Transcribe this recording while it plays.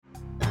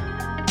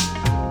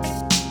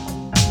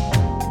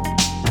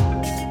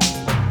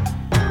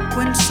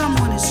When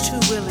someone is too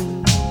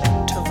willing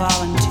to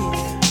volunteer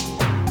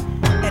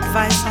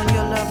advice on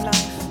your love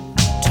life,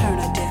 turn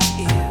a deaf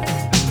ear.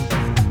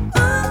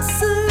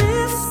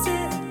 Unsolicited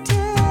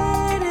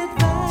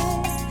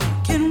advice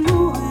can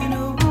ruin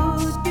a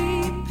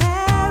would-be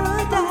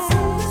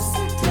paradise.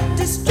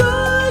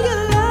 Destroy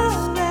your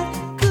love that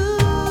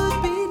could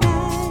be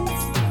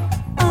nice.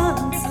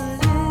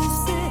 Unsolicited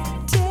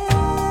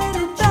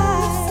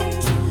advice.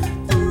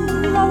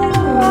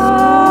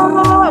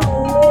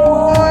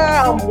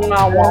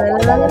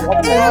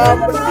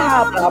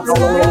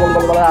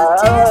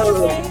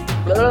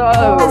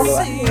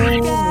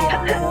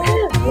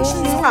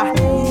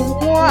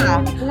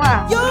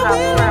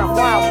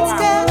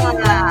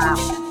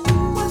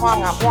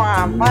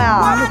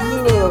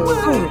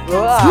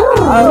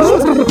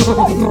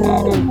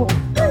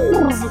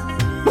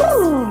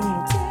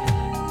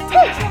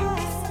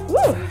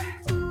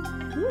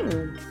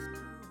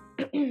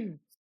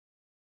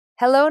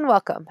 Hello and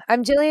welcome.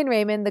 I'm Jillian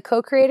Raymond, the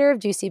co-creator of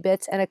Juicy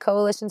Bits and a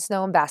Coalition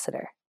Snow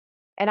ambassador.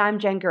 And I'm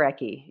Jen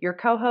Gurecki, your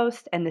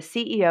co-host and the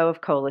CEO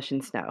of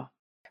Coalition Snow.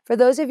 For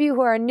those of you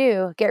who are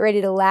new, get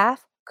ready to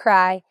laugh,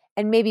 cry,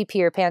 and maybe pee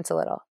your pants a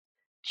little.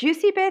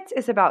 Juicy Bits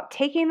is about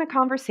taking the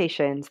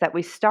conversations that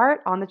we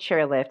start on the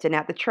chairlift and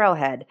at the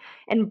trailhead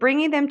and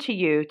bringing them to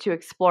you to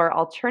explore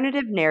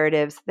alternative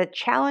narratives that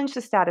challenge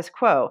the status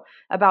quo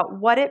about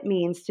what it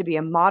means to be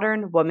a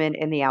modern woman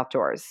in the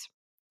outdoors.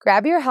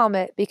 Grab your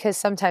helmet because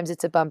sometimes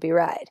it's a bumpy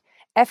ride.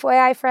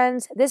 FYI,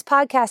 friends, this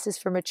podcast is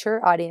for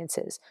mature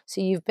audiences,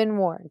 so you've been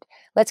warned.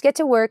 Let's get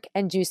to work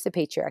and juice the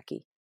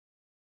patriarchy.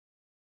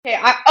 Okay.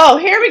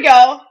 Here we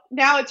go.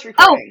 Now it's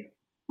recording.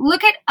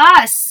 Look at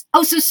us.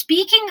 Oh, so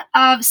speaking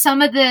of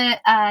some of the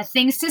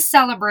things to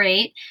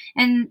celebrate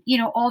and,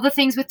 all the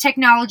things with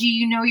technology,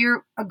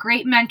 you're a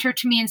great mentor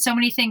to me in so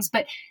many things.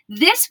 But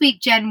this week,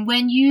 Jen,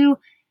 when you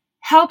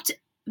helped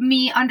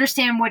me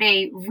understand what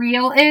a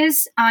reel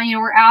is,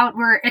 we're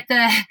at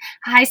the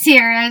High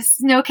Sierras,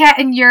 Snowcat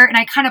and Yurt, and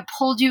I kind of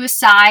pulled you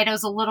aside. I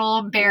was a little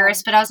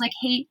embarrassed, but I was like,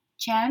 hey,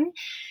 Jen,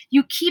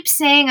 you keep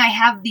saying I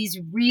have these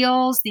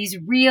reels,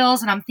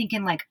 and I'm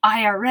thinking like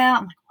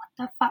IRL.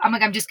 I'm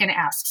like, I'm just going to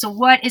ask. So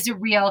what is a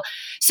reel?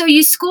 So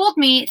you schooled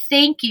me.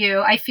 Thank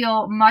you. I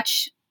feel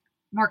much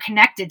more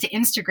connected to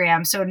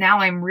Instagram. So now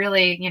I'm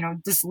really,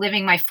 just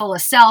living my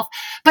fullest self.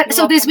 But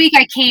so this week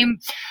I came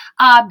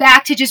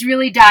back to just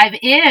really dive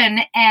in.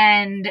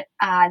 And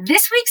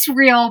this week's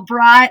reel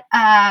brought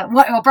a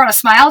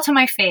smile to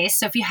my face.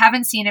 So if you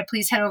haven't seen it,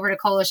 please head over to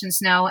Coalition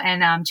Snow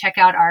and check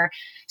out our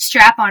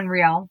strap-on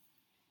reel.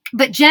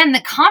 But Jen,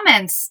 the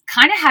comments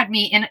kind of had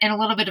me in a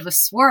little bit of a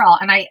swirl,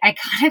 and I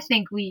kind of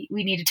think we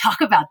need to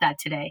talk about that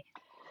today.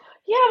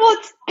 Yeah, well,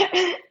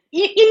 it's,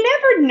 you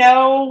never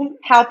know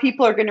how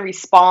people are going to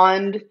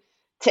respond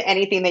to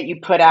anything that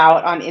you put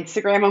out on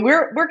Instagram, and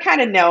we're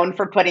kind of known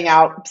for putting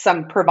out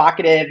some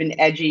provocative and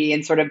edgy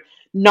and sort of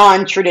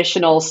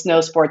non-traditional snow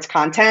sports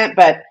content,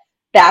 but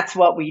that's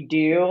what we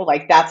do.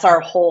 Like, that's our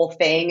whole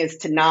thing, is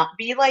to not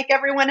be like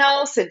everyone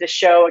else and to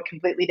show a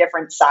completely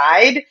different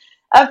side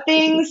of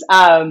things,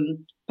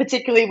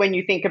 particularly when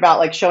you think about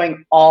like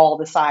showing all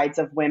the sides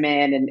of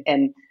women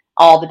and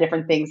all the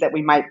different things that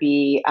we might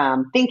be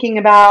thinking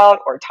about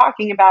or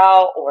talking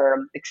about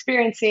or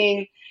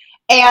experiencing.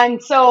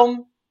 And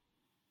so,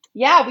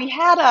 yeah, we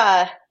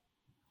had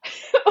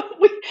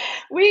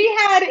we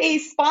had a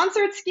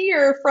sponsored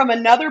skier from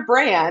another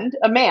brand,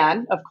 a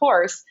man, of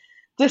course,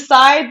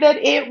 decide that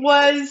it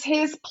was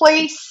his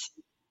place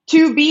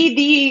to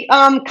be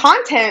the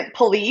content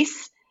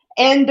police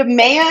and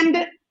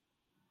demand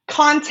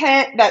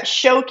content that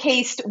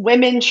showcased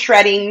women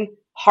shredding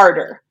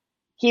harder.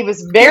 He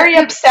was very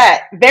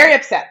upset.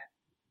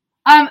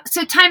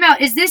 So time out.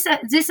 Is this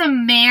a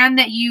man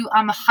that you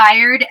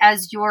hired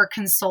as your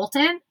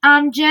consultant,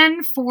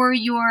 Jen, for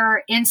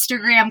your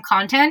Instagram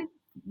content?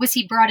 Was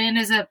he brought in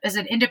as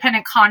an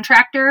independent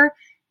contractor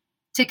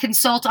to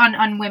consult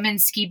on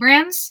women's ski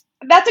brands?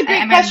 That's a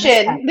great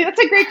question. That's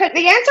a great question.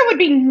 The answer would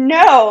be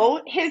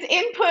no. His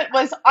input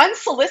was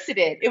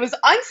unsolicited. It was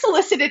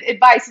unsolicited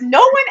advice.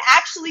 No one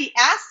actually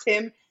asked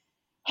him,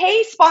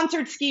 hey,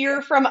 sponsored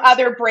skier from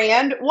other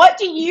brand, what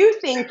do you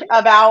think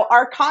about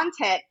our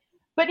content?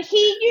 But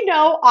he,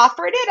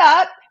 offered it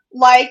up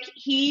like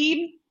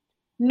he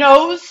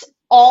knows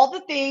all the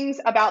things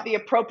about the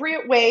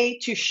appropriate way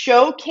to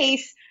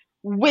showcase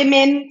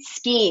women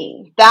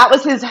skiing. That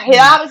was his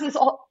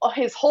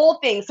whole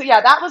thing. So yeah,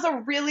 that was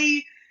a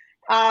really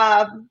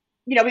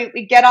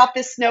we get off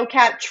this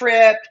Snowcat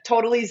trip,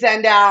 totally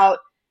zenned out,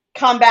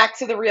 come back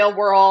to the real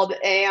world.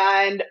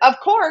 And of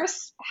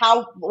course,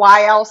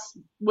 why else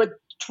would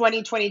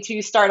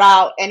 2022 start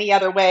out any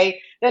other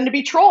way than to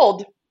be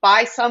trolled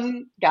by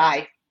some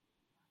guy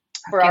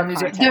for our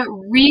content? The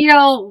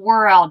real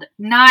world.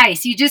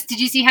 Nice. Did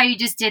you see how you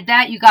just did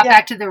that? You got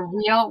back to the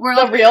real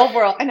world. The real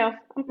world. I know.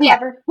 I'm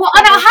clever. Yeah. Well,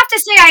 and I'll have to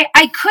say,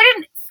 I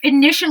couldn't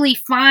initially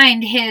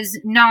find his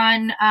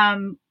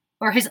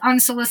his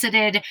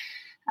unsolicited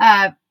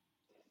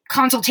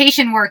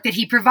consultation work that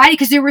he provided,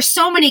 because there were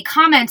so many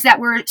comments that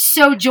were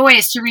so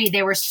joyous to read.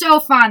 They were so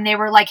fun. They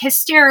were like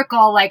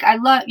hysterical. Like, I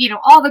love,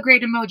 all the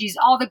great emojis,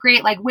 all the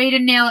great, like, way to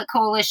nail it,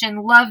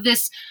 Coalition. Love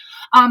this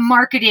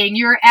marketing.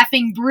 You're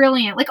effing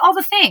brilliant. Like, all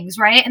the things,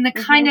 right? And the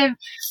kind of,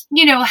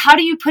 how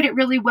do you put it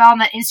really well on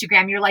that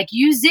Instagram? You're like,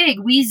 you zig,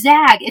 we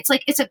zag. It's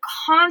like, it's a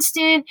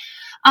constant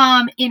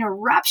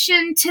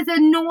interruption to the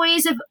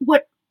noise of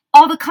what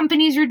all the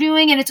companies are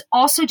doing. And it's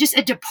also just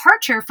a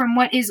departure from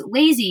what is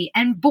lazy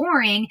and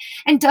boring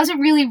and doesn't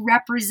really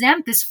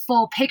represent this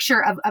full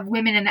picture of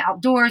women in the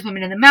outdoors,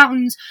 women in the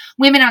mountains,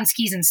 women on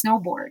skis and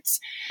snowboards.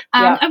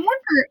 I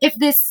wonder if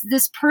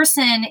this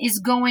person is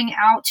going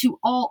out to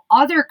all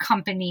other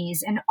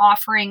companies and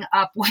offering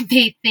up what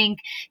they think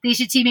they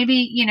should see.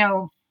 Maybe,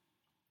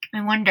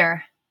 I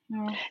wonder.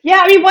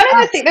 Yeah, I mean, one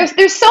of the things,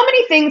 there's so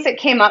many things that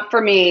came up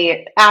for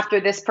me after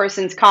this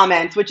person's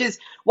comments, which is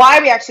why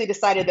we actually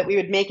decided that we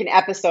would make an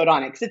episode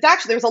on it. Because it's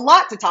actually, there's a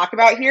lot to talk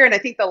about here. And I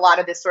think that a lot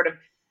of this sort of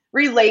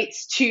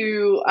relates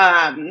to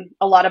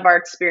a lot of our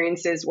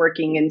experiences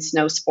working in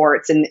snow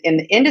sports and in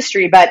the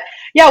industry. But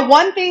yeah,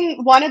 one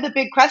of the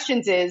big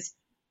questions is,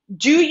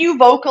 do you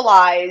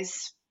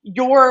vocalize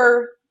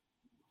your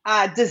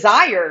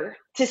desire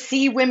to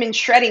see women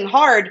shredding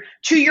hard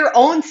to your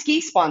own ski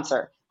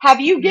sponsor? Have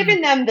you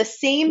given them the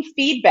same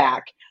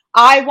feedback?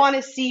 I want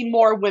to see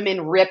more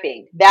women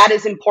ripping. That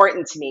is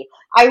important to me.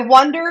 I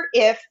wonder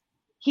if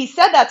he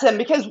said that to them,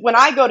 because when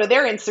I go to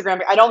their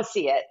Instagram, I don't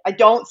see it. I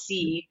don't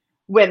see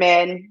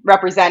women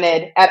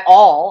represented at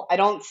all. I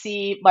don't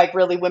see like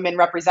really women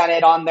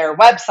represented on their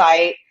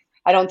website.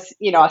 I don't,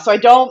 so I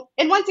don't.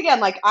 And once again,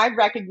 like, I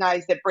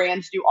recognize that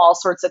brands do all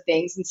sorts of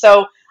things. And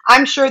so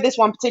I'm sure this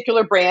one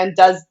particular brand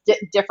does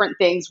different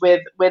things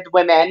with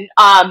women.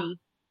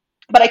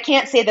 But I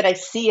can't say that I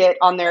see it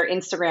on their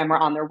Instagram or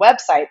on their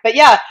website. But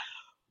yeah,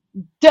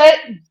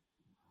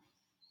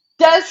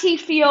 does he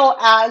feel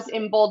as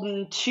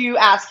emboldened to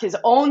ask his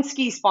own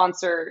ski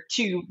sponsor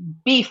to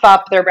beef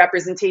up their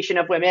representation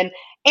of women?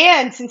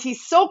 And since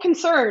he's so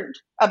concerned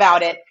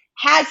about it,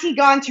 has he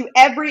gone to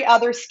every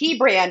other ski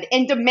brand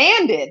and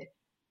demanded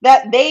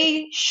that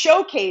they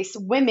showcase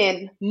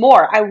women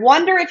more? I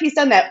wonder if he's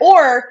done that.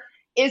 Or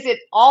is it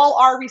all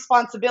our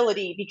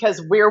responsibility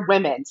because we're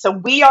women? So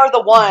we are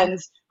the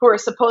ones who are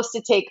supposed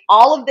to take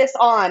all of this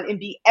on and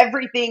be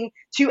everything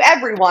to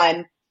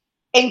everyone,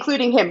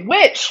 including him,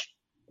 which,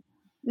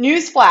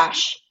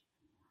 newsflash,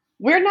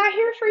 we're not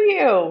here for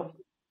you.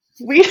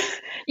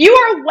 You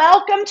are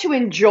welcome to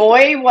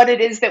enjoy what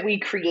it is that we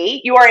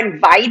create. You are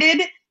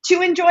invited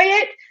to enjoy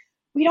it.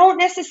 We don't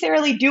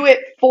necessarily do it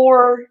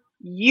for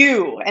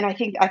you. And I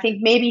think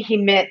maybe he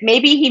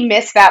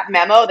missed that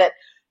memo that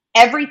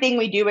everything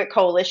we do at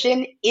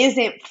Coalition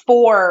isn't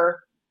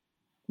for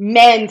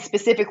men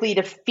specifically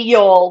to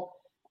feel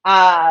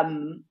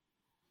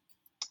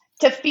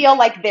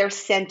like they're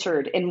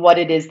centered in what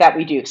it is that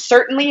we do.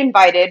 Certainly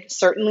invited,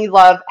 certainly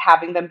love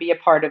having them be a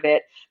part of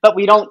it, but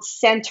we don't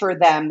center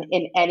them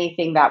in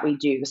anything that we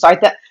do. So I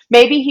thought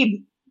maybe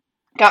he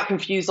got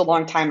confused a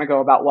long time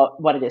ago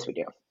about what it is we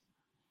do.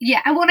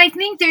 Yeah, well, I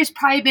think there's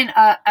probably been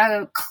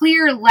a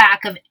clear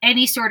lack of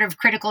any sort of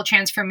critical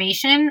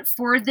transformation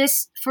for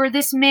this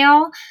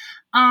male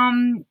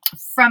from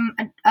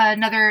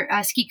another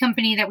ski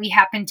company that we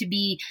happen to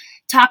be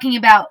talking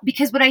about.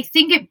 Because what I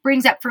think it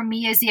brings up for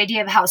me is the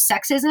idea of how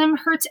sexism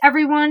hurts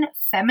everyone,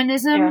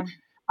 feminism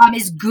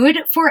is good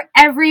for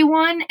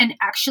everyone, and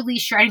actually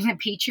shredding the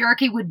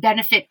patriarchy would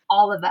benefit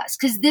all of us.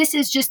 Because this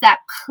is just that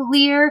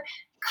clear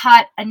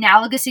cut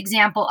analogous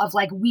example of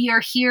like, we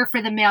are here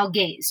for the male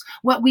gaze.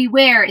 What we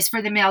wear is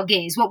for the male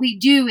gaze. What we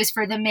do is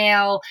for the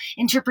male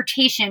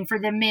interpretation, for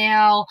the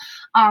male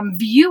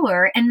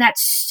viewer. And that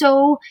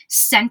so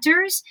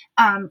centers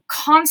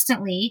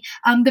constantly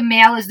the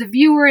male as the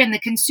viewer and the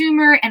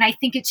consumer. And I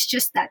think it's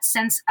just that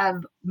sense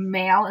of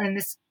male and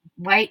this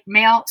white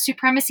male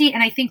supremacy.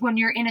 And I think when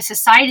you're in a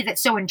society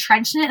that's so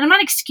entrenched in it, and I'm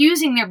not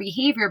excusing their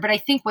behavior, but I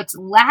think what's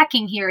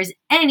lacking here is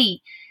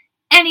any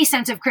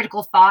sense of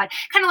critical thought,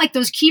 kind of like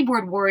those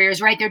keyboard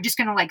warriors, right? They're just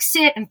going to like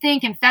sit and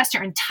think and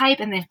fester and type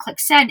and then click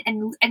send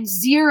and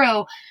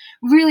zero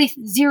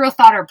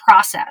thought or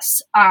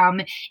process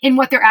in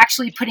what they're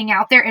actually putting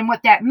out there and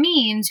what that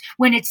means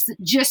when it's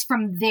just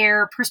from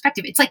their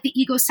perspective. It's like the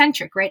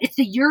egocentric, right? It's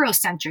the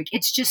Eurocentric.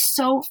 It's just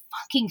so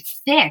fucking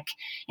thick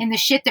in the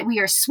shit that we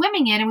are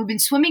swimming in, and we've been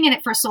swimming in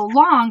it for so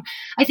long.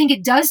 I think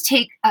it does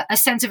take a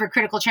sense of a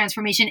critical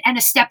transformation and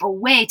a step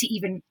away to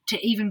even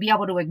be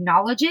able to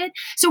acknowledge it.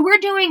 So we're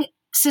doing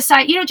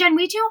society, Jen,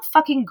 we do a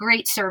fucking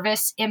great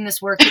service in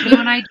this work that you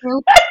and I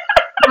do.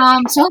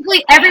 So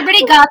hopefully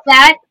everybody got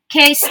that.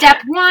 Okay,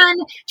 step one,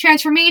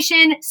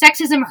 transformation.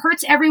 Sexism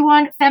hurts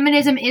everyone.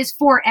 Feminism is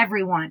for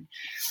everyone.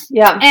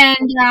 Yeah.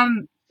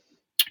 And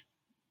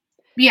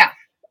yeah.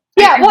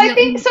 I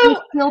think so. I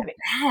feel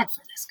bad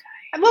for this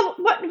guy. Well,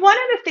 one of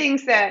the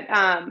things that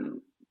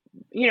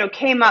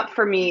came up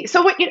for me.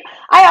 So what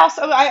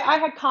I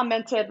had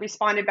commented,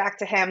 responded back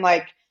to him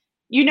like,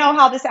 you know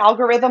how this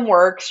algorithm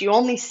works. You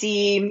only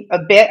see a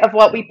bit of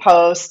what we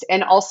post.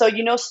 And also,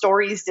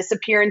 stories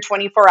disappear in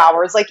 24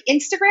 hours. Like,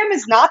 Instagram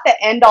is not the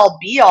end all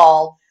be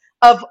all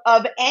of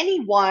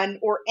anyone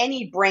or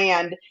any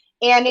brand.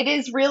 And it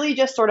is really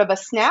just sort of a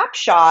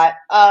snapshot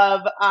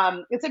of,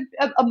 it's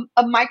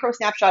a micro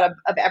snapshot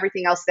of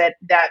everything else that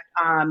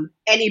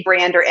any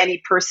brand or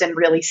any person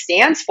really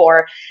stands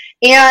for.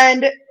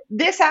 And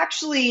this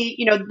actually,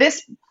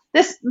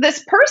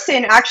 this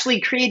person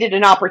actually created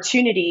an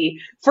opportunity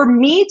for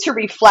me to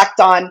reflect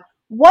on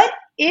what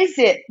is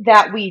it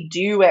that we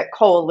do at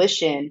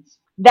Coalition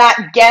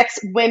that gets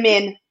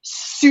women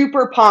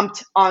super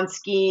pumped on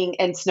skiing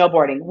and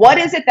snowboarding. What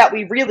is it that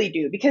we really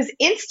do? Because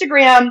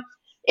Instagram,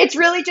 it's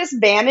really just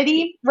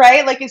vanity,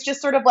 right? Like, it's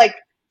just sort of like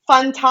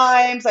fun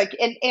times, like,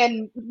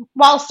 and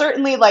while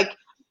certainly like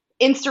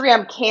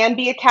Instagram can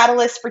be a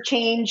catalyst for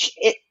change,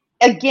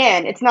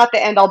 it's not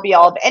the end all be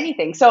all of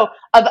anything. So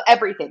of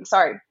everything,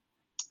 sorry.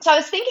 So I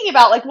was thinking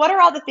about, like, what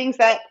are all the things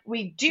that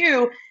we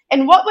do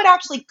and what would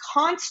actually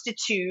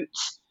constitute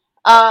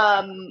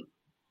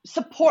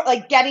support,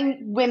 like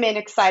getting women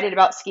excited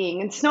about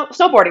skiing and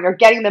snowboarding, or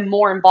getting them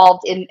more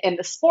involved in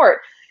the sport.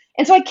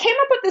 And so I came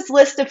up with this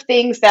list of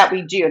things that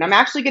we do. And I'm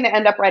actually going to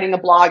end up writing a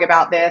blog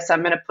about this.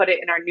 I'm going to put it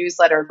in our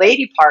newsletter,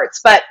 Lady Parts.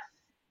 But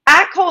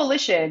at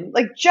Coalition,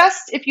 like,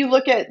 just if you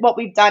look at what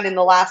we've done in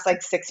the last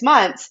 6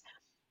 months,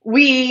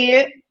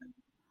 we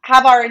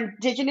have our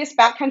Indigenous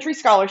Backcountry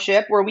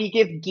Scholarship, where we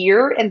give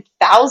gear and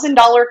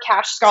 $1,000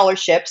 cash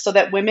scholarships so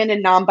that women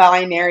and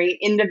non-binary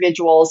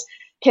individuals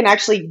can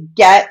actually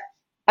get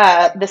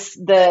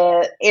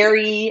the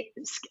AIRI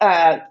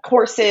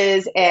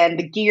courses and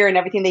the gear and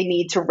everything they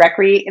need to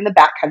recreate in the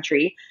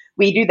backcountry.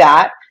 We do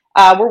that.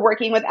 We're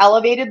working with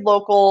Elevated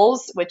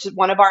Locals, which is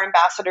one of our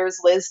ambassadors,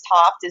 Liz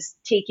Toft, is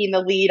taking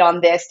the lead on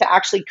this to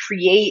actually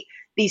create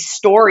these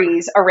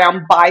stories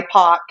around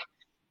BIPOC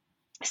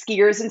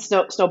skiers and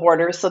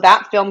snowboarders. So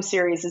that film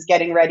series is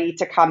getting ready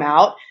to come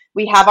out.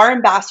 We have our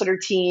ambassador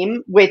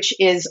team, which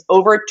is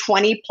over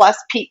 20 plus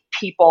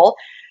people.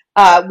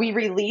 We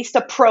released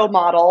a pro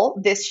model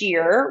this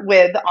year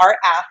with our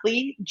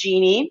athlete,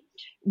 Jeannie.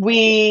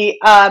 We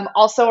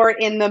also are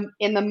in the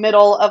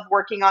middle of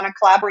working on a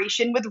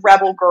collaboration with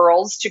Rebel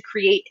Girls to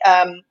create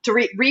to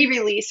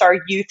re-release our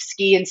youth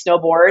ski and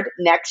snowboard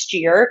next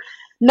year.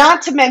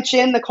 Not to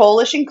mention the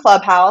Coalition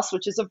Clubhouse,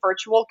 which is a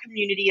virtual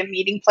community, a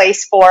meeting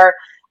place for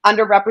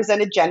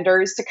underrepresented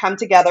genders to come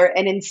together.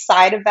 And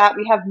inside of that,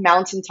 we have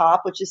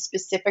Mountaintop, which is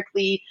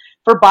specifically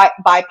for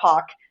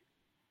BIPOC.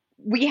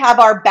 We have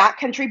our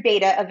backcountry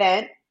beta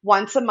event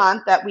once a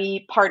month that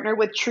we partner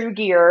with True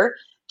Gear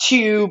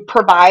to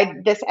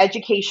provide this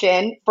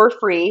education for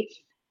free.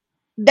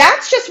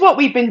 That's just what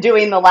we've been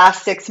doing the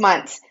last 6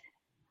 months.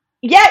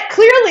 Yet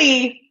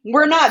clearly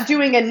we're not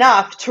doing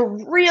enough to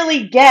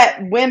really get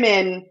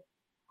women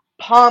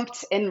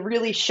pumped and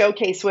really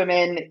showcase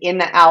women in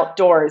the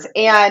outdoors.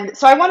 And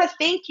so I want to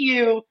thank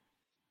you,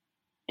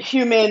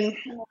 Human.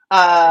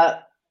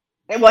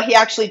 Well, he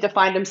actually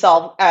defined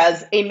himself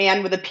as a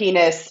man with a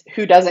penis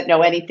who doesn't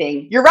know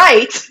anything. You're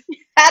right.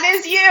 That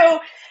is you.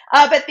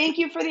 But thank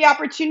you for the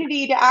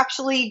opportunity to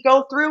actually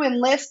go through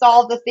and list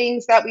all the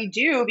things that we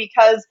do,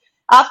 because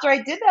after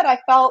I did that, I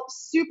felt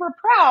super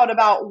proud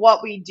about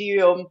what we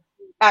do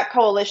at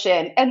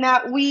Coalition, and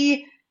that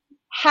we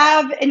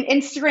have an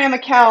Instagram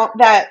account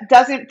that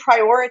doesn't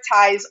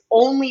prioritize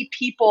only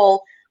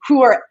people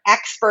who are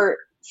expert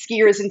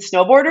skiers and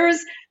snowboarders,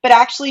 but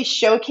actually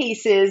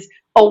showcases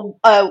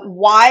a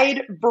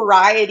wide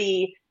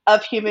variety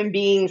of human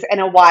beings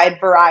and a wide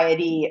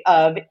variety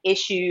of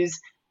issues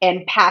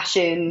and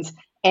passions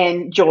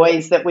and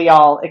joys that we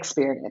all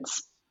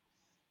experience.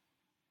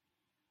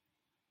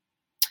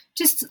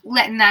 Just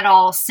letting that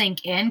all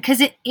sink in, because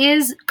it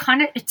is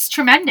it's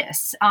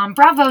tremendous.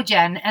 Bravo,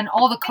 Jen, and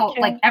all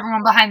the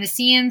everyone behind the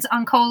scenes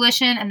on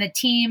Coalition and the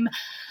team.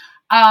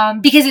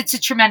 Because it's a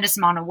tremendous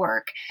amount of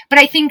work. But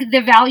I think the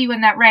value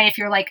in that, right, if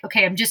you're like,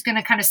 okay, I'm just going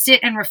to kind of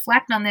sit and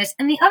reflect on this.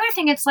 And the other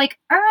thing, it's like,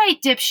 all right,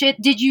 dipshit,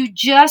 did you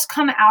just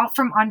come out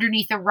from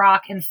underneath a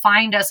rock and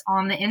find us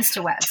on the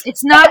Instawebs?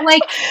 It's not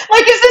like...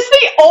 like, is this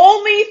the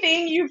only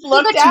thing you've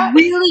looked at? It's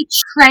really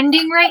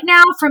trending right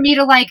now for me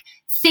to,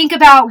 think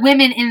about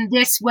women in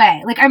this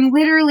way. I'm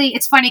literally,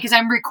 it's funny because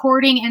I'm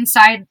recording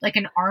inside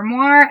an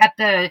armoire at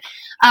the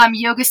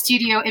yoga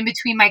studio in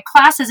between my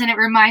classes, and it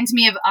reminds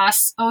me of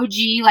Us OG,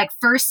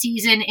 first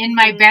season in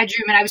my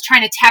bedroom, and I was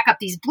trying to tack up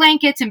these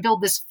blankets and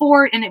build this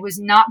fort, and it was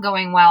not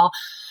going well.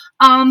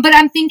 But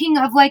I'm thinking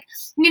of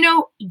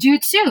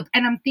Dude Soup,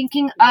 and I'm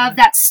thinking of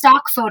that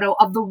stock photo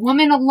of the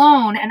woman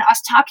alone and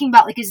us talking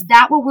about is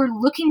that what we're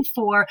looking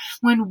for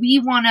when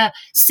we want to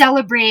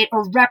celebrate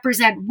or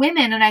represent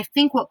women? And I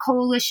think what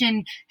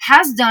Coalition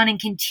has done and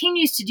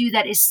continues to do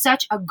that is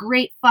such a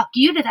great fuck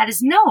you to that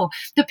is no,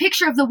 the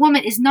picture of the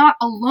woman is not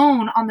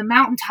alone on the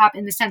mountaintop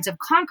in the sense of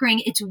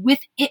conquering. It's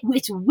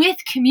with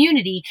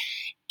community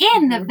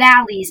in the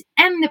valleys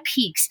and the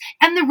peaks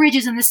and the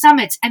ridges and the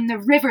summits and the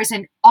rivers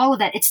and all of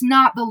that. It's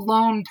not the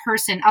lone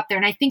person up there.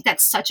 And I think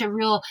that's such a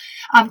real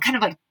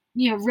kind of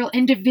real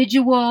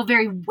individual,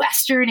 very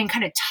Western and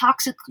kind of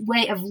toxic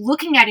way of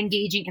looking at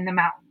engaging in the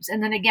mountains.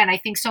 And then again, I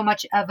think so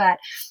much of that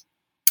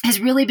has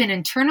really been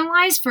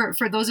internalized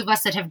for those of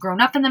us that have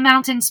grown up in the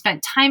mountains,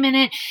 spent time in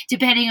it,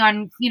 depending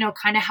on,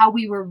 kind of how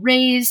we were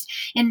raised,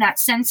 in that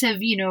sense of,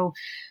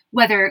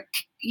 whether,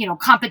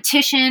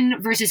 competition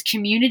versus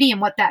community and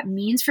what that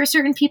means for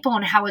certain people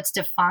and how it's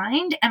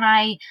defined. And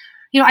I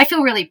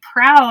feel really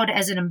proud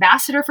as an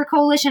ambassador for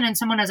Coalition and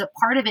someone as a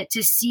part of it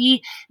to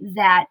see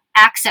that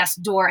access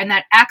door and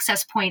that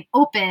access point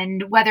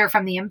opened, whether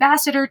from the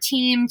ambassador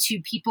team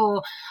to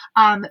people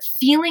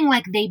feeling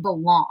like they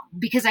belong.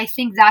 Because I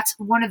think that's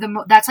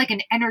that's like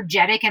an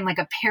energetic and like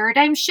a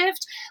paradigm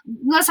shift.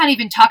 Let's not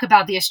even talk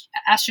about the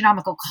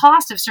astronomical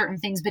cost of certain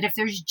things, but if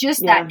there's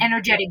just that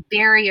energetic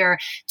barrier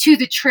to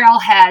the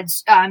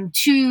trailheads,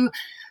 to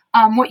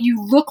what you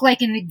look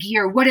like in the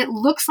gear, what it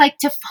looks like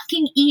to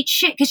fucking eat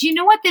shit. Because you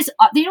know what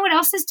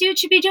else this dude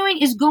should be doing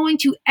is going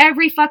to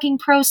every fucking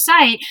pro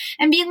site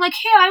and being like,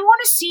 hey, I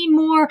want to see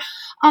more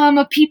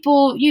of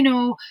people,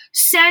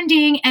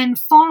 sending and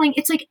falling.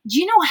 It's like, do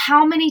you know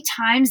how many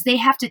times they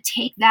have to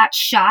take that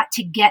shot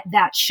to get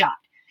that shot?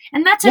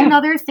 And that's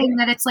another thing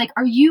that it's like,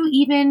 are you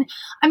even?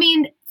 I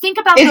mean, think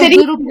about is the it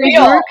little bit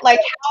real? of work. Like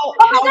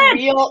how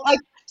real? Like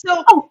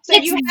so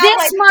it's you have this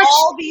like much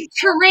all these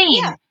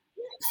terrain. Yeah.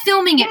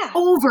 Filming it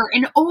over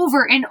and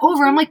over and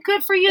over. I'm like,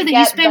 good for you that you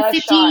get spent the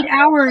 58 shot.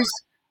 hours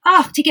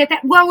to get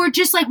that. Well,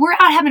 we're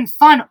out having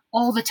fun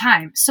all the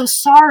time. So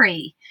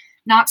sorry,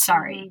 not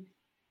sorry.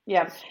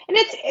 Yeah. And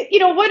it's,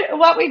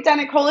 what we've done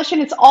at Coalition,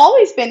 it's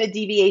always been a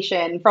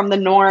deviation from the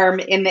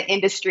norm in the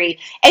industry.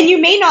 And you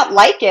may not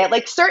like it.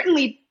 Like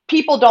certainly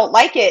people don't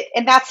like it,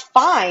 and that's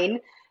fine.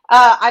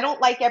 I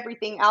don't like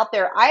everything out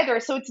there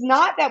either. So it's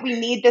not that we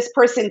need this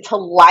person to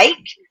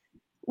like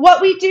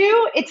what we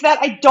do. It's that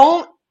I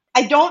don't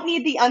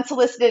need the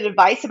unsolicited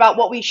advice about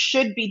what we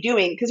should be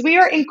doing, because we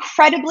are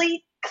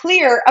incredibly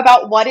clear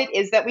about what it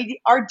is that we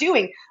are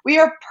doing. We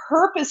are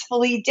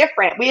purposefully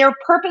different. We are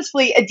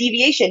purposefully a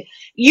deviation.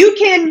 You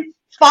can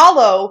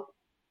follow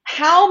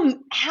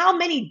how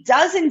many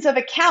dozens of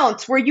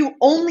accounts where you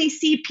only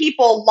see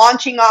people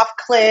launching off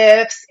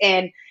cliffs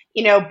and,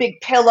 big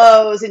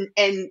pillows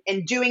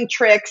and doing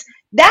tricks.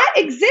 That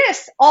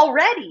exists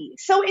already.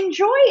 So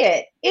enjoy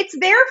it. It's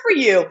there for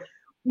you.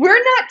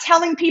 We're not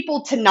telling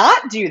people to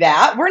not do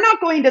that. We're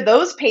not going to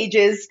those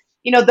pages,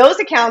 those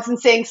accounts and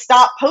saying,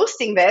 stop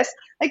posting this.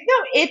 Like, no,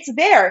 it's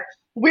there.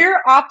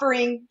 We're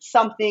offering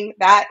something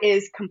that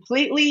is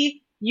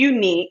completely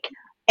unique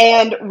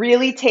and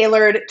really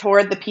tailored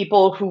toward the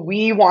people who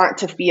we want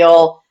to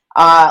feel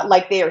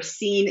like they are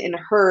seen and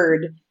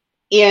heard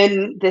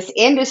in this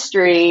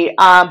industry.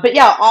 But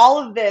yeah, all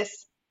of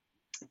this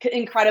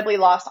incredibly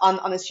lost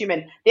on this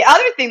human. The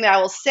other thing that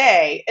I will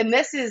say, and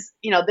this is,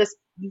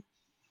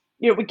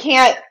 we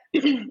can't,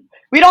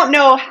 we don't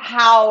know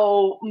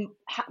how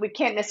we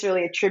can't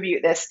necessarily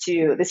attribute this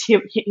to this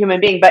human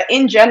being, but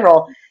in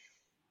general,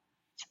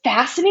 it's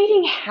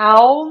fascinating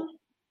how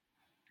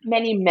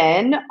many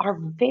men are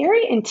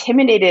very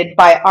intimidated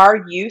by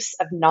our use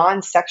of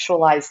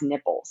non-sexualized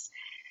nipples.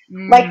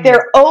 Like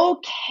they're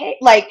okay.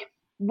 Like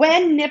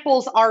when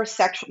nipples are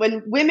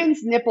when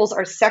women's nipples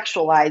are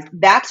sexualized,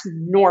 that's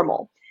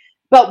normal.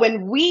 But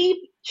when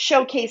we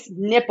showcase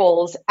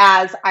nipples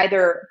as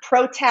either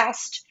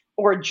protest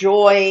or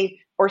joy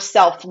or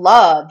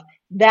self-love,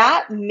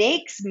 that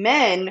makes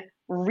men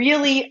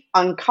really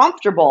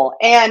uncomfortable.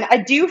 And I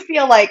do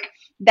feel like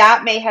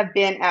that may have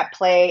been at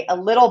play a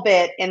little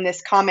bit in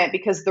this comment,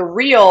 because the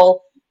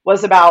reel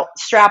was about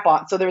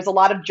strap-on. So there was a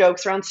lot of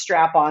jokes around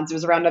strap-ons. It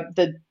was around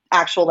the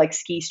actual like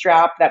ski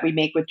strap that we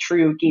make with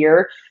True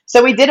gear.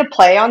 So we did a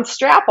play on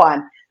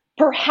strap-on.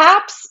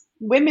 Perhaps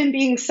women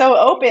being so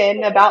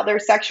open about their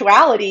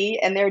sexuality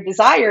and their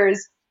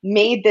desires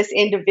made this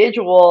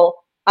individual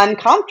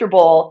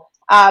uncomfortable.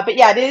 But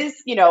yeah, it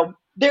is,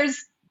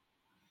 there's,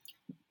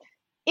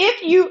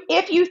 if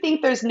you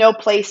think there's no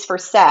place for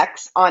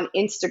sex on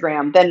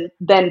Instagram,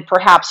 then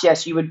perhaps,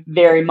 yes, you would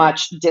very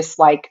much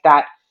dislike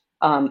that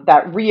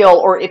reel,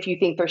 or if you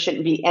think there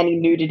shouldn't be any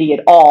nudity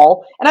at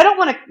all. And I don't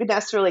want to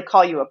necessarily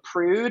call you a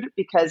prude,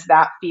 because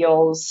that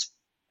feels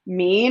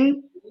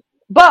mean.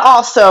 But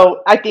also,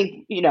 I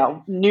think,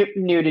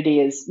 nudity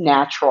is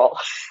natural.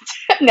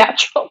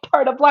 Natural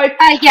part of life.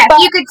 Yeah,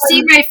 you could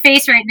see my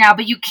face right now,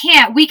 but you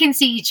can't. We can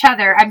see each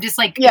other. I'm just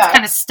like, it's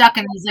kind of stuck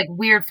in these like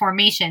weird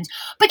formations.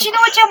 But you know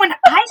what, Jen? When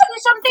I see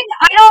something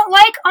I don't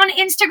like on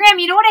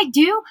Instagram, you know what I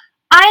do?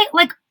 I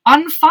like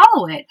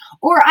unfollow it,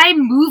 or I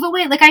move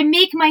away. Like I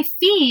make my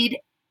feed,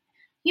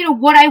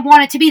 what I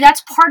want it to be.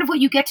 That's part of what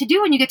you get to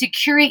do, and you get to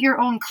curate your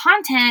own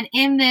content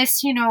in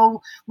this,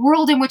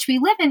 world in which we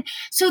live in.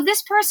 So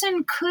this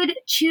person could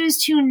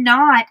choose to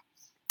not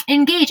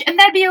engage, and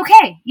that'd be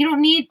okay. You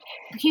don't need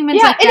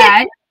humans like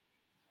that.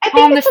 I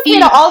think it's okay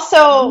to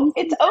also,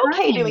 it's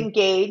okay to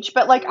engage,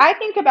 but like I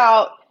think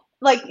about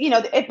like,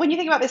 when you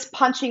think about this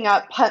punching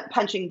up,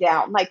 punching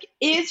down, like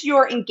is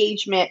your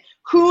engagement,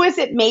 who is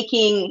it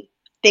making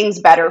things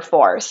better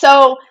for?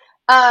 So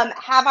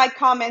have I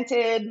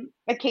commented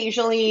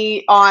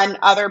occasionally on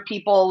other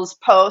people's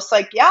posts.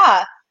 Like,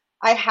 yeah,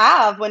 I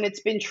have, when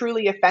it's been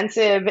truly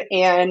offensive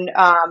and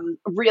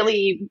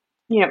really,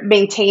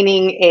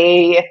 maintaining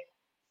a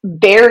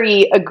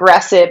very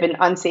aggressive and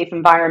unsafe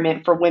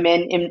environment for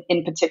women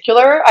in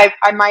particular. I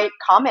might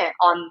comment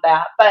on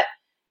that. But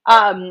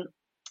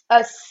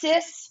a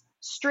cis,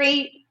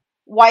 straight,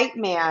 white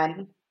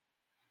man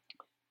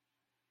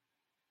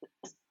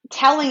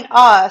telling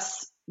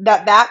us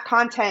that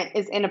content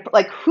is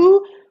like,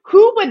 who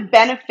would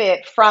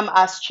benefit from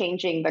us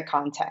changing the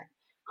content?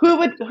 Who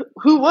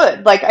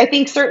would? Like, I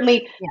think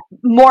certainly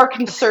more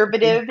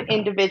conservative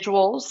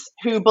individuals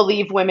who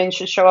believe women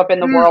should show up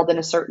in the world in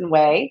a certain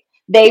way,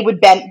 they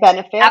would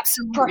benefit.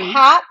 Absolutely.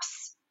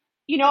 Perhaps,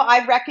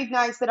 I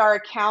recognize that our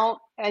account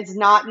is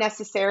not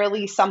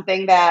necessarily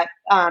something that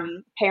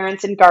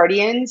parents and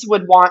guardians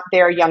would want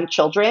their young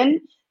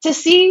children to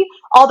see,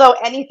 although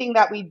anything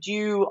that we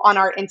do on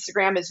our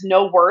Instagram is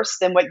no worse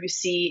than what you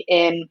see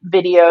in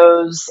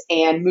videos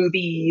and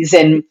movies,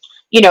 and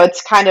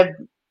it's kind of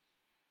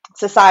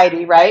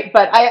society, right?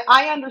 But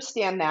I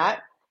understand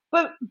that,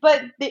 but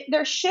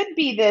there should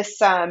be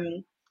this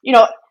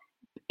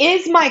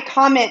is my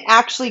comment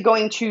actually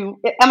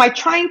am I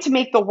trying to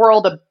make the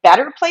world a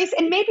better place?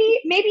 And maybe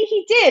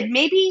he did.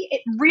 Maybe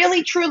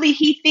really truly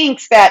he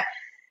thinks that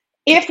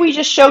if we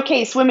just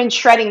showcase women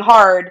shredding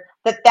hard,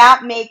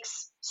 that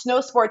makes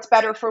snow sports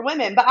better for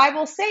women. But I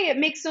will say it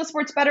makes snow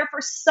sports better for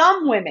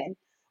some women.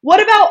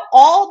 What about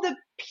all the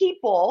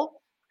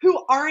people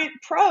who aren't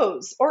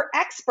pros or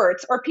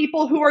experts, or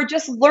people who are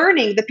just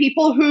learning, the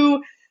people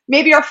who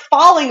maybe are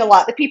falling a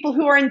lot, the people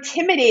who are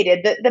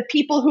intimidated, the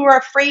people who are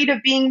afraid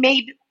of being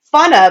made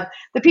fun of,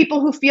 the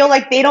people who feel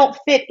like they don't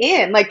fit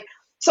in? Like,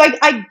 so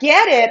I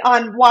get it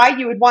on why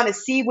you would want to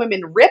see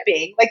women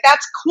ripping. Like,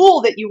 that's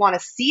cool that you want to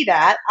see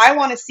that. I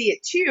want to see it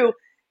too.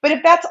 But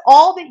if that's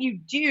all that you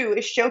do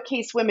is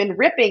showcase women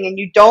ripping, and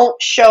you don't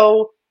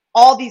show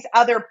all these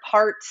other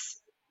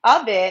parts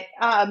of it,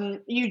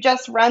 you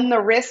just run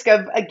the risk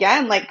of,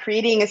 again, like,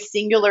 creating a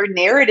singular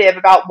narrative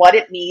about what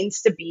it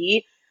means to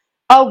be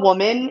a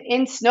woman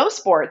in snow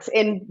sports.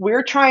 And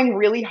we're trying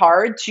really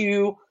hard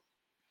to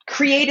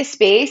create a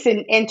space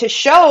and to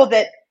show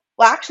that,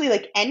 well, actually,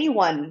 like,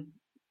 anyone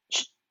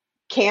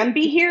can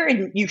be here,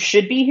 and you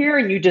should be here,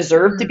 and you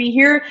deserve to be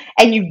here,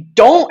 and you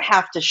don't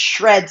have to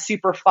shred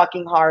super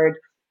fucking hard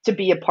to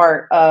be a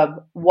part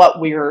of what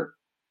we're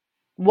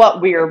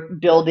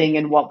building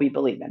and what we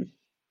believe in.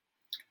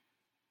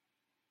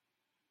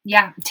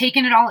 Yeah,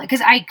 taking it all,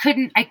 because I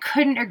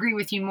couldn't agree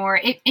with you more.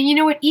 And you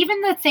know what?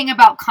 Even the thing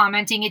about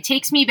commenting, it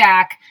takes me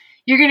back.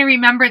 You're going to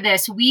remember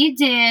this. We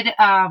did,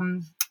 I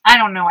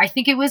don't know, I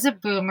think it was a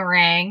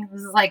boomerang.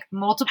 This is like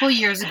multiple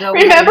years ago.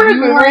 Remember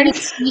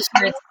boomerangs?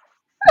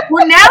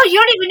 Well, now you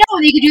don't even know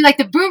that you can do like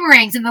the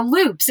boomerangs and the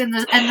loops and the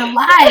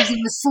lives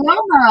and the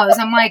slow-mos.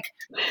 I'm like,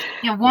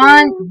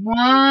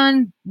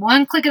 one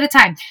click at a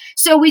time.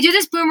 So we do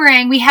this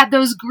boomerang. We had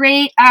those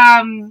great,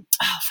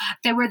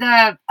 they were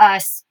the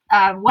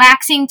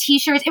waxing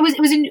t-shirts. It was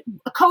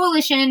a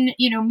coalition,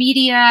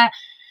 media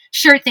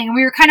shirt thing. And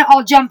we were kind of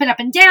all jumping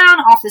up and down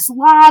off this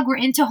log. We're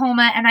in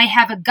Tahoma, and I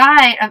have a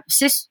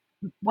cis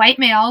white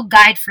male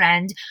guide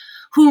friend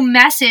who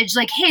messaged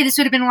like, hey, this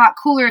would have been a lot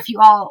cooler if you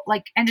all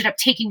like ended up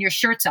taking your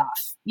shirts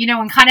off,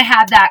 and kind of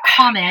had that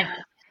comment.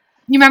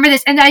 You remember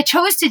this? And I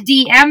chose to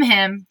DM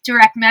him,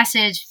 direct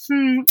message.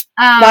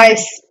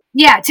 Nice.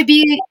 Yeah, to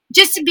be,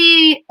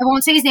 I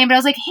won't say his name, but I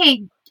was like,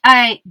 hey,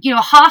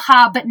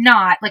 haha, but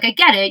not. Like, I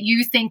get it.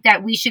 You think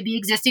that we should be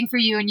existing for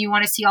you and you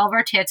want to see all of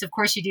our tits. Of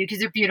course you do, because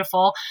they're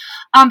beautiful.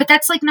 But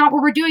that's like not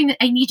what we're doing.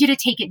 I need you to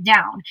take it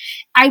down.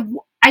 I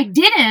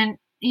didn't,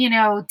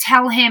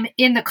 tell him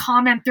in the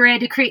comment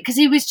thread to create, because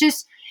he was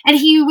just, and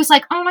he was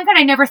like, oh my God,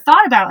 I never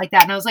thought about it like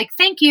that. And I was like,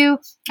 thank you.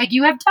 Like,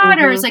 you have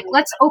daughters. Like,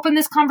 let's open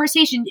this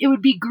conversation. It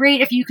would be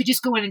great if you could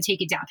just go in and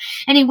take it down.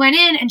 And he went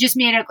in and just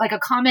made a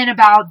comment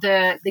about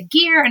the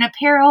gear and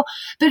apparel.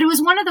 But it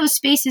was one of those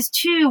spaces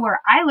too, where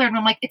I learned,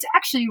 I'm like, it's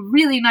actually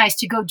really nice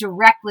to go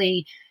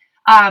directly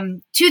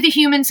to the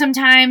human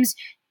sometimes,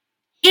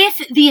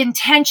 if the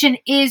intention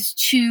is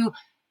to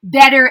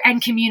better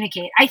and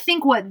communicate. I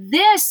think what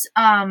this,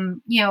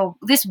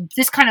 this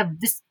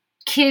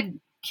kid,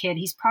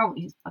 he's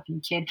probably a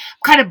fucking kid,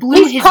 kind of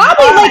blew his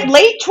probably mind. Like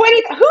late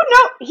 20s. Who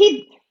knows?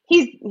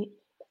 He's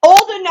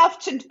old enough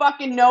to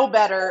fucking know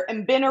better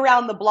and been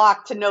around the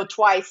block to know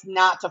twice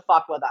not to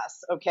fuck with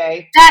us.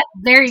 Okay.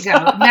 There you go.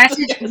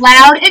 Message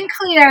loud and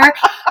clear.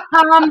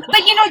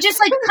 But just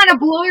like kind of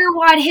blow your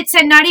wad, hit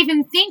send, not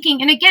even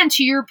thinking. And again,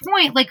 to your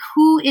point, like,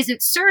 who is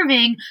it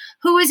serving?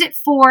 Who is it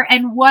for?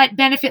 And what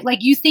benefit? Like,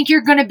 you think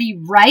you're going to be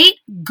right?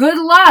 Good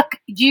luck.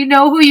 Do you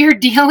know who you're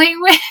dealing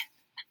with?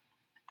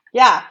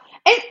 Yeah.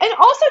 And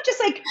also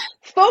just like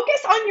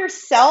focus on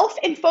yourself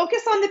and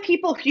focus on the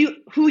people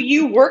who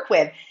you work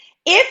with.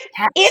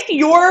 If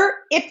your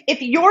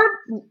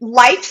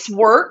life's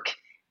work,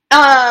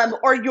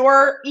 or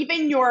your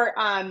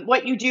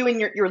what you do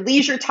in your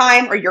leisure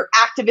time, or your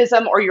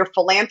activism, or your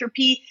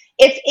philanthropy,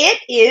 if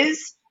it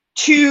is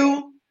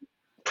to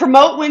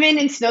promote women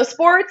in snow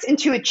sports and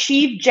to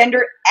achieve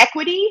gender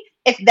equity,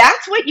 if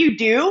that's what you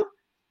do,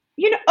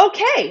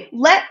 okay,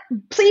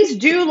 please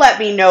do let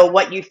me know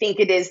what you think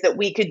it is that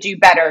we could do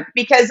better,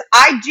 because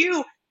I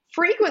do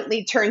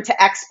frequently turn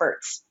to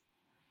experts.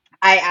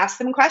 I ask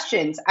them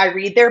questions. I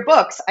read their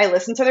books. I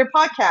listen to their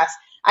podcasts.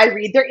 I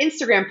read their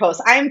Instagram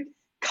posts. I'm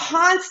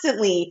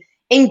constantly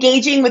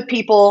engaging with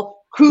people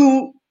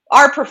who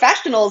are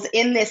professionals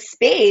in this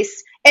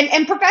space,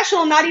 and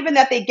professional, not even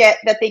that they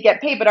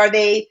get paid, but are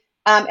they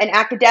an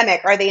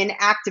academic? Are they an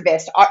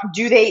activist?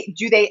 Do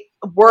they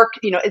work?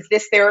 Is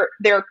this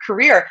their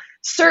career?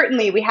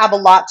 Certainly, we have a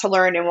lot to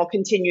learn, and we'll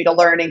continue to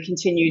learn and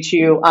continue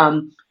to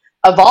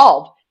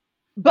evolve.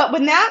 But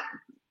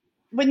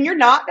when you're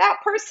not that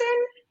person,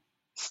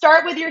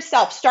 start with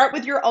yourself. Start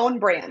with your own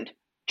brand.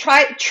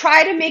 Try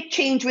to make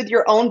change with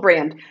your own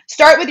brand.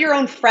 Start with your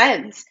own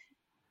friends.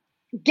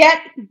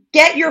 Get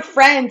your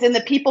friends and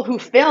the people who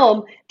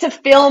film to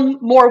film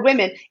more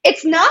women.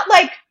 It's not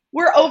like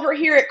we're over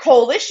here at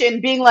Coalition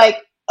being like,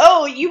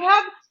 oh, you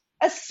have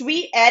a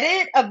sweet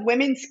edit of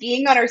women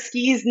skiing on our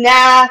skis.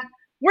 Nah,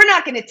 we're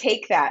not going to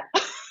take that.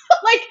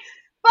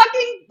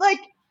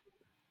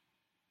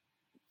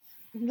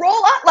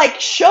 Roll up,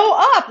 show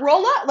up,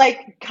 roll up,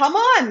 come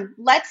on,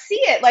 let's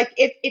see it.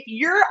 If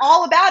you're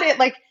all about it,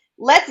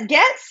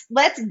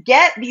 let's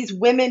get these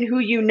women who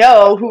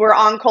who are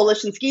on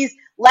Coalition skis.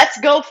 Let's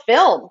go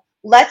film.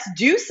 Let's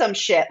do some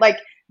shit.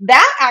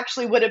 That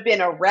actually would have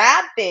been a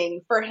rad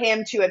thing for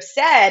him to have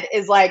said,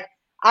 is I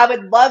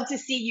would love to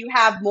see you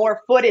have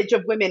more footage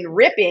of women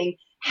ripping.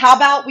 How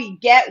about we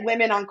get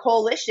women on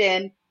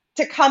Coalition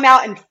to come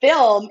out and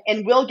film,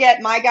 and we'll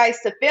get my guys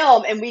to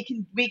film, and we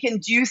can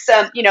do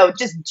some,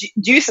 just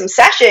do some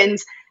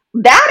sessions.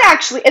 That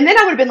actually, and then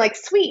I would have been like,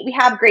 sweet, we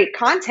have great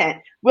content.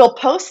 We'll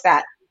post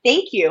that.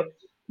 Thank you.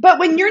 But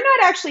when you're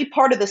not actually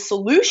part of the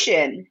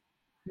solution,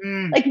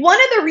 one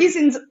of the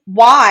reasons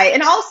why,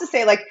 and I'll also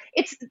say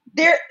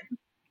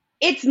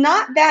it's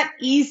not that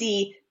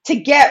easy to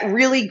get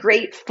really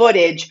great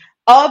footage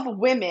of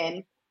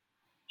women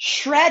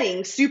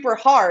shredding super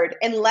hard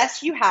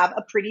unless you have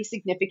a pretty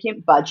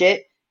significant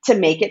budget to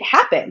make it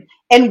happen.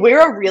 And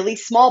we're a really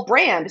small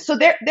brand. So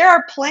there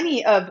are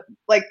plenty of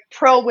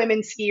pro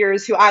women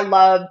skiers who I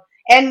love,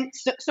 and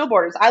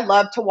snowboarders. I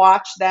love to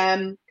watch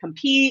them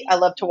compete. I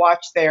love to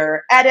watch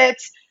their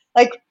edits.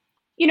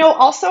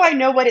 Also I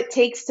know what it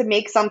takes to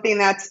make something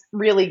that's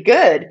really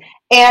good.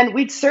 And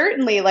we'd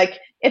certainly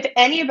if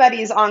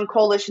anybody's on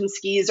Coalition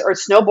skis or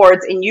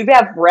snowboards and you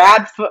have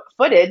rad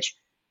footage,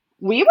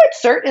 we would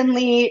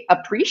certainly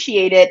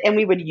appreciate it, and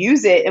we would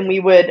use it, and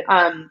we would,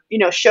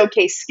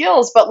 showcase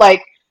skills. But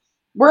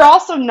we're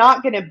also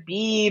not going to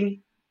be,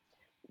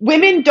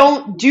 women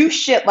don't do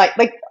shit like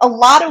a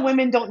lot of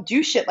women don't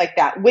do shit like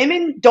that.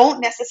 Women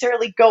don't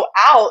necessarily go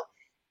out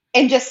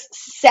and just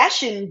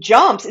session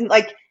jumps. And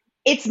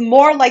it's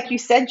more like you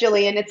said,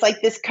 Jillian, it's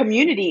this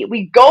community.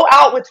 We go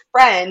out with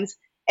friends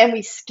and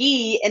we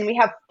ski and we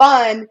have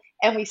fun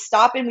and we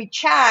stop and we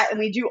chat and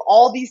we do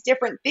all these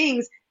different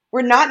things.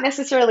 We're not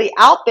necessarily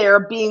out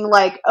there being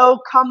oh,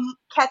 come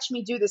catch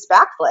me do this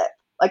backflip.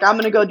 I'm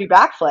going to go do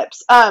backflips.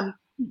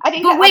 I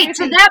think. But wait,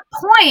 to that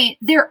point,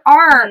 there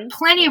are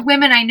plenty of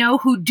women I know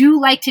who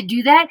do like to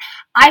do that.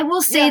 I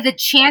will say the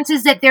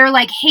chances that they're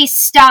hey,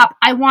 stop,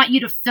 I want you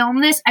to film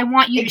this. I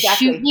want you to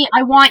shoot me.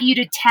 I want you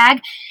to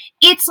tag.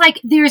 It's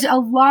there's a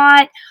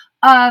lot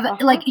of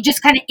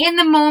just kind of in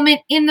the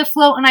moment, in the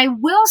flow. And I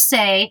will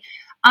say,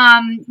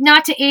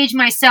 not to age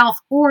myself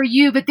or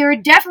you, but there are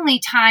definitely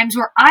times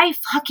where I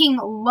fucking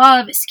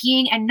love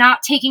skiing and not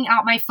taking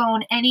out my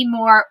phone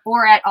anymore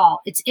or at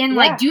all. It's in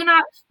do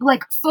not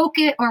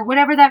focus or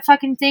whatever that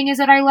fucking thing is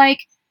that I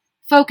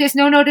focus,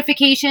 no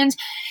notifications.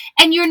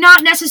 And you're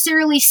not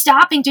necessarily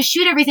stopping to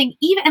shoot everything,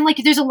 even, and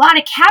there's a lot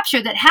of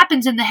capture that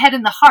happens in the head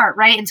and the heart,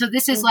 right? And so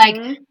this is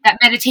that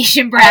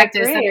meditation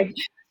practice.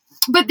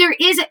 But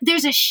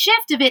there's a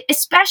shift of it,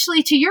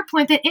 especially to your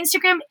point that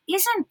Instagram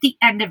isn't the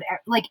end of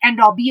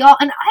end all be all.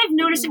 And I've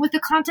noticed it with the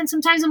content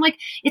sometimes. I'm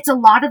it's a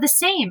lot of the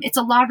same. It's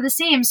a lot of the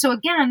same. So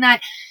again,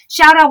 that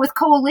shout out with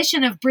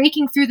Coalition of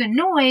breaking through the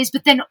noise,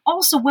 but then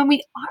also when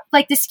we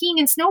are the skiing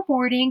and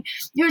snowboarding,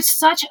 there's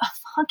such a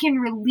fucking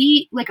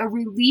relief, a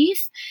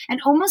relief and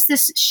almost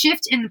this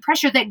shift in the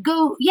pressure that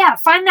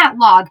find that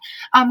log,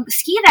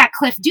 ski that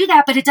cliff, do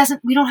that, but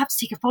we don't have to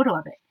take a photo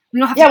of it. We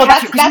don't have to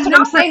capture it. That's what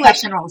I'm saying.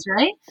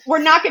 Right? We're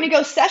not going to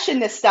go session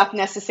this stuff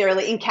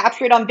necessarily and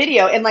capture it on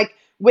video. And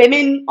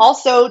women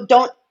also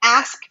don't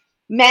ask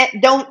men.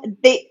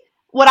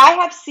 What I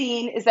have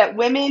seen is that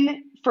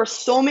women, for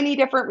so many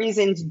different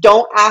reasons,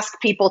 don't ask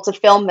people to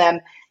film them.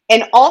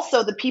 And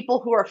also the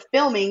people who are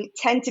filming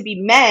tend to be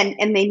men,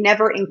 and they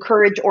never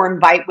encourage or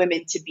invite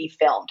women to be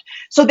filmed.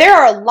 So there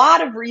are a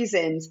lot of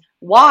reasons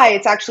why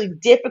it's actually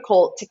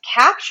difficult to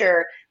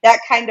capture that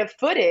kind of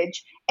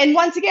footage. And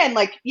once again,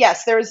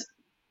 yes,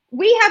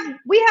 we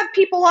have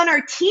people on our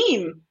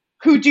team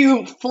who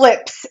do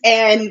flips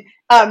and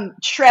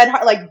shred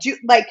hard,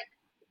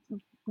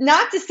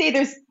 not to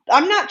say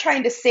I'm not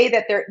trying to say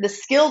that the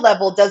skill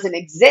level doesn't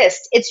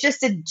exist. It's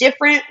just a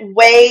different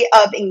way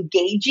of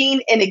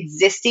engaging and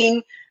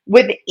existing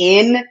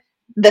within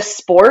the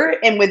sport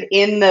and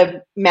within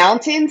the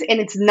mountains. And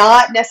it's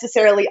not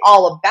necessarily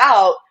all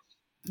about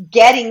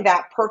getting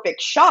that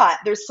perfect shot.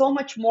 There's so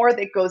much more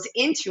that goes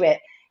into it.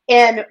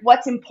 And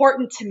what's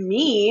important to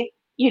me,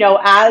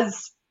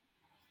 as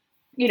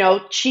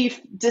chief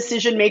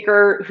decision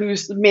maker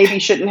who's maybe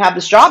shouldn't have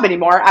this job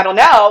anymore, I don't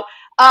know,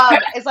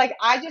 is like,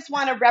 I just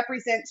want to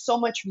represent so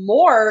much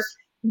more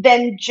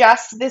than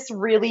just this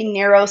really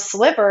narrow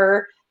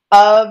sliver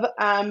of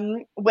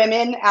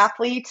women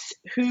athletes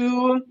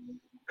who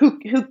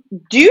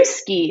do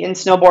ski and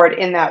snowboard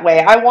in that way.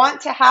 I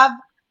want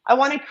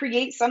to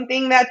create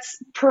something that's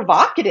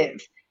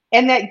provocative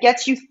and that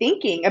gets you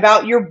thinking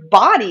about your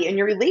body and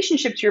your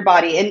relationship to your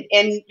body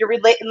and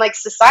like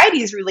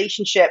society's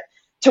relationship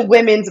to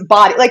women's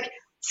body. Like,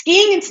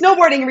 skiing and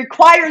snowboarding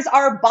requires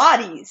our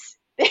bodies.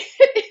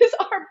 It is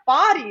our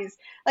bodies.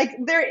 Like,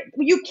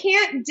 you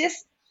can't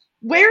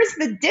where's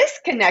the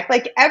disconnect?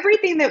 Like,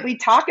 everything that we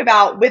talk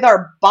about with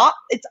our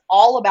it's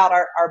all about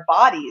our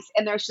bodies.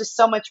 And there's just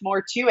so much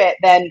more to it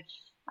than,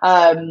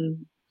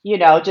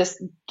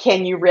 just,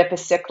 can you rip a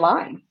sick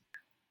line?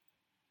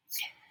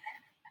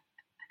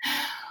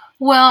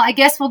 Well, I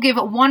guess we'll give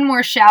it one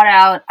more shout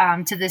out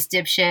to this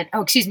dipshit.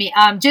 Oh, excuse me.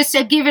 Just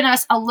giving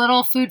us a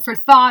little food for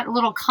thought, a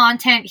little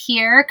content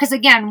here. Because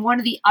again, one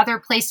of the other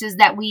places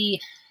that we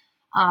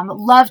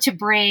love to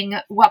bring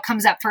what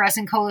comes up for us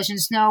in Coalition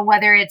Snow,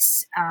 whether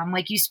it's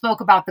like you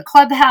spoke about the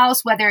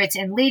clubhouse, whether it's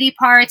in Lady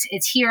Parts,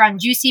 it's here on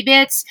Juicy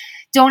Bits.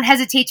 Don't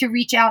hesitate to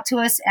reach out to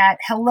us at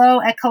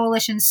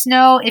hello@Coalition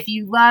Snow. If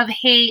you love,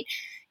 hate,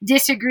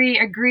 disagree,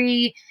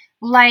 agree,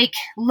 like,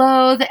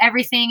 loathe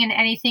everything and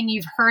anything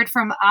you've heard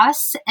from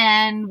us,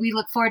 and we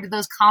look forward to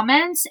those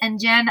comments. And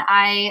Jen,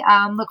 I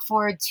look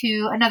forward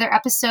to another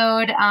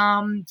episode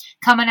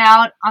coming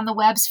out on the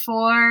webs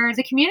for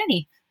the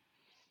community.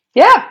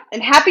 Yeah,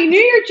 and Happy New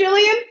Year,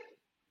 Jillian.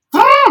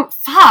 Oh,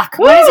 fuck.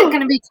 Woo! When is it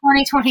going to be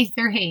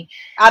 2023?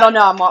 I don't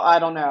know. I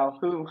don't know.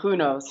 Who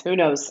knows? Who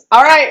knows?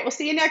 All right, we'll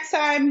see you next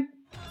time.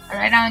 All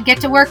right, on. Get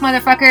to work,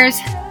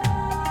 motherfuckers.